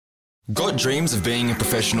Got dreams of being a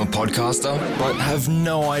professional podcaster, but have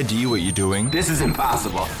no idea what you're doing? This is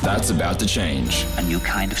impossible. That's about to change. A new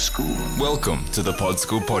kind of school. Welcome to the Pod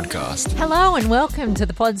School Podcast. Hello and welcome to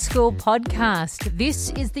the Pod School Podcast. This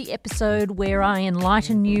is the episode where I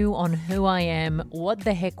enlighten you on who I am, what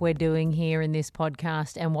the heck we're doing here in this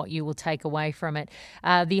podcast, and what you will take away from it.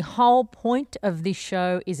 The whole point of this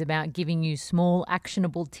show is about giving you small,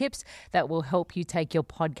 actionable tips that will help you take your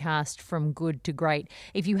podcast from good to great.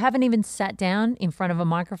 If you haven't even sat down in front of a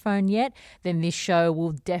microphone yet, then this show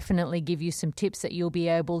will definitely give you some tips that you'll be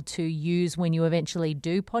able to use when you eventually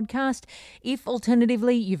do podcast. If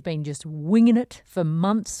alternatively you've been just winging it for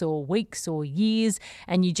months or weeks or years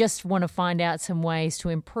and you just want to find out some ways to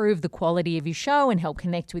improve the quality of your show and help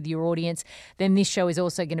connect with your audience, then this show is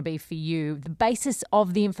also going to be for you. The basis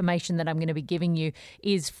of the information that I'm going to be giving you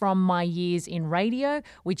is from my years in radio,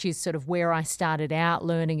 which is sort of where I started out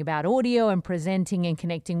learning about audio and presenting and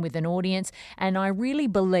connecting with an audience. And I really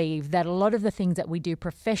believe that a lot of the things that we do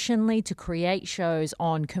professionally to create shows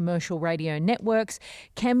on commercial radio networks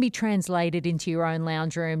can be translated into your own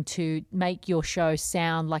lounge room to make your show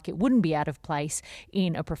sound like it wouldn't be out of place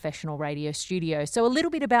in a professional radio studio. So a little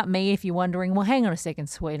bit about me if you're wondering, well, hang on a second,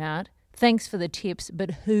 sweetheart. Thanks for the tips,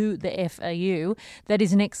 but who the F are you? That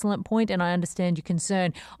is an excellent point, and I understand your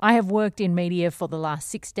concern. I have worked in media for the last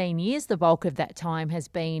 16 years. The bulk of that time has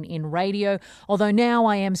been in radio, although now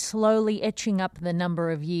I am slowly etching up the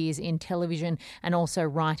number of years in television and also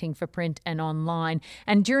writing for print and online.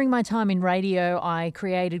 And during my time in radio, I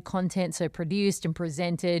created content, so produced and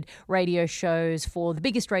presented radio shows for the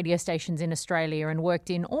biggest radio stations in Australia and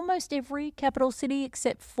worked in almost every capital city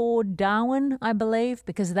except for Darwin, I believe,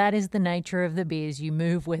 because that is the nature of the biz. You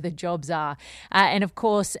move where the jobs are. And of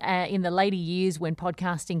course, in the later years when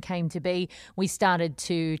podcasting came to be, we started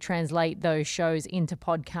to translate those shows into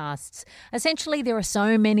podcasts. Essentially, there are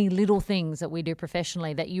so many little things that we do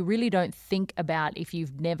professionally that you really don't think about if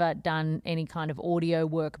you've never done any kind of audio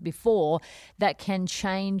work before that can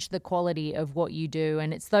change the quality of what you do.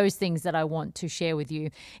 And it's those things that I want to share with you.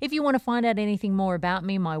 If you want to find out anything more about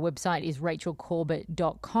me, my website is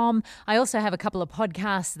rachelcorbett.com. I also have a couple of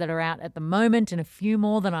podcasts that are out at the moment and a few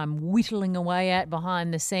more that I'm whittling away at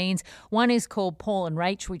behind the scenes. One is called Paul and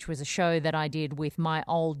Rach, which was a show that I did with my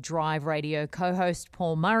old Drive Radio co-host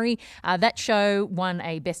Paul Murray. That show won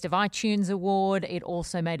a Best of iTunes award. It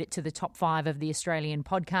also made it to the top 5 of the Australian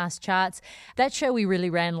podcast charts. That show we really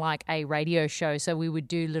ran like a radio show, so we would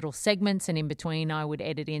do little segments and in between I would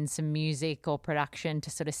edit in some music or production to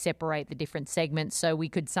sort of separate the different segments, so we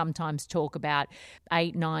could sometimes talk about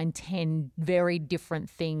 8, 9, 10 very different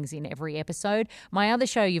things in every episode. My other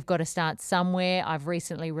show, You've Got to Start Somewhere, I've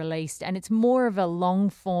recently released, and it's more of a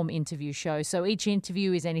long form interview show. So each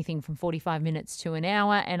interview is anything from 45 minutes to an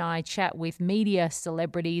hour, and I chat with media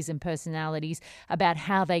celebrities and personalities about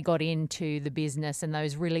how they got into the business and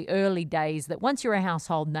those really early days that once you're a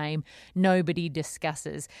household name, nobody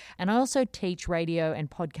discusses. And I also teach radio and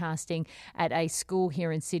podcasting at a school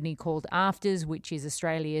here in Sydney called Afters, which is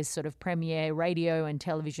Australia's sort of premier radio and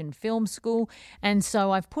television film school. And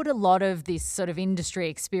so I've put a lot of this sort of industry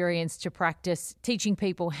experience to practice, teaching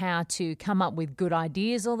people how to come up with good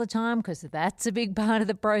ideas all the time, because that's a big part of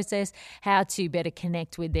the process, how to better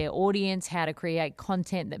connect with their audience, how to create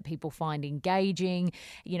content that people find engaging,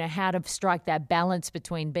 how to strike that balance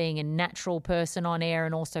between being a natural person on air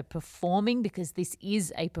and also performing, because this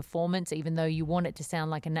is a performance, even though you want it to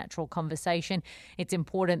sound like a natural conversation. It's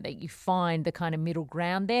important that you find the kind of middle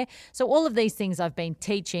ground there. So all of these things I've been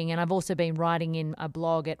teaching, and I've also been writing in a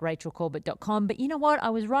blog at rachelcorbett.com. But you know what? I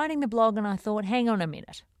was writing the blog and I thought, hang on a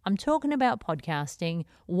minute. I'm talking about podcasting.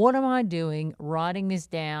 What am I doing? Writing this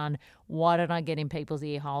down. Why don't I get in people's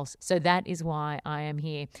ear holes? So that is why I am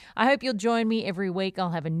here. I hope you'll join me every week. I'll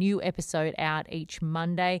have a new episode out each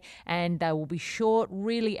Monday, and they will be short,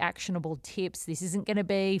 really actionable tips. This isn't going to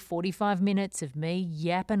be 45 minutes of me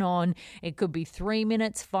yapping on. It could be 3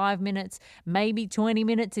 minutes, 5 minutes, maybe 20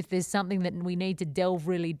 minutes if there's something that we need to delve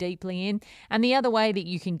really deeply in. And the other way that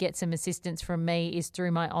you can get some assistance from me is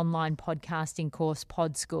through my online podcasting course,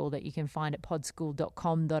 Pod School, that you can find at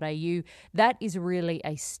podschool.com.au. That is really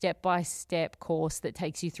a step-by-step course that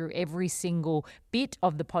takes you through every single bit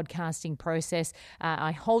of the podcasting process.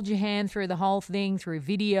 I hold your hand through the whole thing, through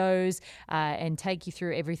videos, and take you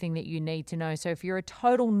through everything that you need to know. So if you're a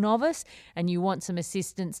total novice and you want some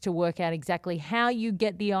assistance to work out exactly how you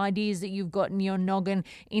get the ideas that you've got in your noggin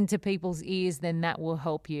into people's ears, then that will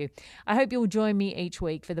help you. I hope you'll join me each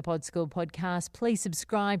week for the Pod School podcast. Please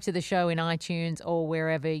subscribe to the show in iTunes or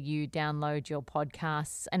wherever you download your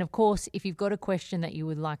podcasts. And of course, if you've got a question that you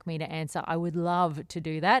would like me to answer, I would love to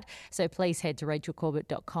do that. So please head to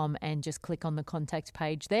rachelcorbett.com and just click on the contact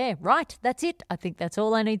page there. Right, that's it. I think that's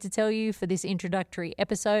all I need to tell you for this introductory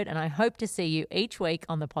episode, and I hope to see you each week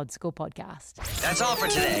on the Pod School podcast. That's all for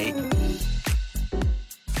today.